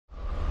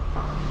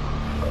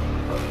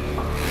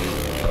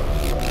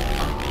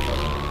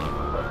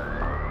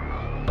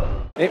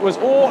It was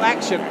all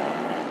action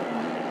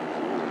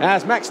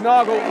as Max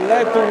Nagel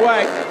led the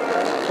way.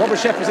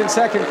 Bobryshev was in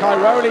second,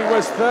 Cairoli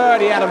was third.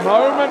 He had a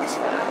moment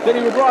that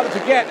he would rather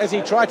forget as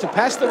he tried to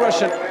pass the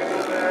Russian.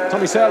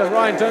 Tommy Searle and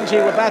Ryan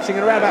Dungey were batting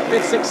around about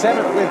 5th, 6th,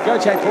 7th with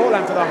Gauthier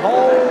Paulin for the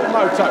whole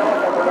moto.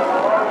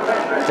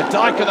 De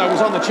Dijker, though,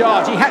 was on the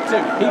charge. He had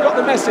to. He got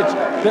the message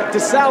that De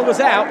Salle was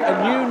out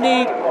and you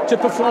need to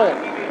perform.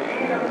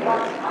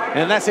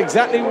 And that's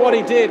exactly what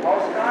he did.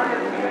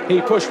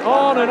 He pushed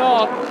on and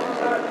on.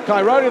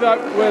 Cairoli,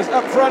 though, was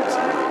up front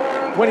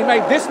when he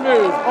made this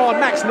move on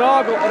Max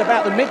Nagel at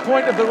about the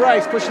midpoint of the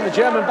race, pushing the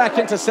German back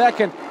into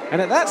second.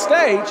 And at that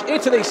stage,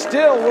 Italy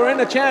still were in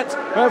a chance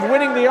of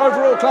winning the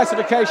overall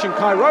classification.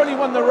 Cairoli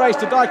won the race,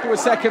 De Dijker was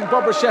second,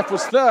 Bobryshev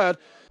was third.